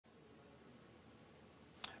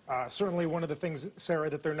Certainly one of the things, Sarah,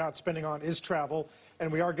 that they're not spending on is travel,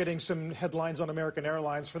 and we are getting some headlines on American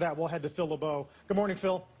Airlines. For that, we'll head to Phil LeBeau. Good morning,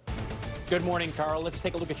 Phil. Good morning, Carl. Let's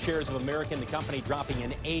take a look at shares of American, the company dropping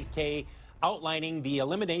an 8K, outlining the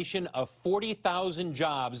elimination of 40,000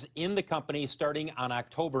 jobs in the company starting on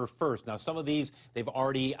October 1st. Now, some of these they've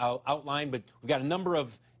already outlined, but we've got a number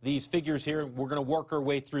of these figures here. We're going to work our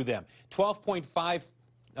way through them.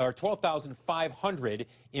 12,500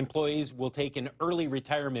 employees will take an early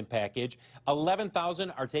retirement package. 11,000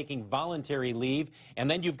 are taking voluntary leave. And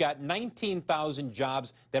then you've got 19,000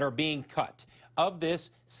 jobs that are being cut. Of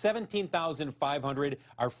this, 17,500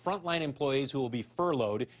 are frontline employees who will be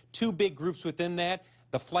furloughed. Two big groups within that.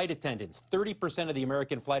 The flight attendants, 30% of the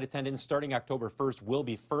American flight attendants starting October 1st will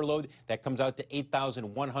be furloughed. That comes out to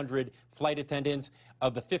 8,100 flight attendants.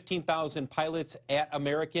 Of the 15,000 pilots at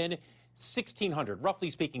American, 1,600, roughly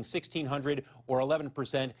speaking, 1,600 or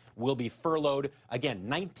 11% will be furloughed. Again,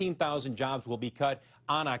 19,000 jobs will be cut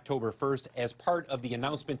on October 1st. As part of the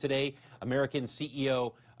announcement today, American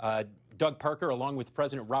CEO Doug Parker, along with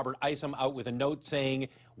President Robert Isom, out with a note saying,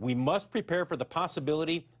 we must prepare for the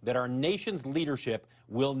possibility that our nation's leadership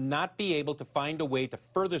will not be able to find a way to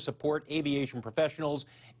further support aviation professionals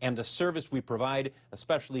and the service we provide,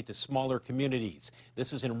 especially to smaller communities.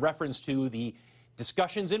 This is in reference to the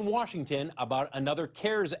discussions in Washington about another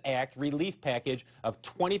CARES Act relief package of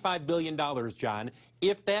 $25 billion, John.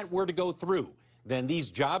 If that were to go through, then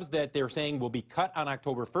these jobs that they're saying will be cut on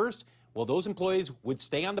October 1st, well, those employees would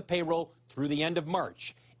stay on the payroll through the end of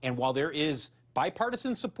March. And while there is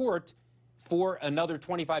bipartisan support for another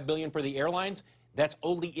 $25 billion for the airlines, that's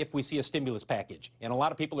only if we see a stimulus package. And a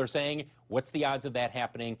lot of people are saying, what's the odds of that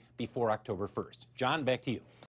happening before October 1st? John, back to you.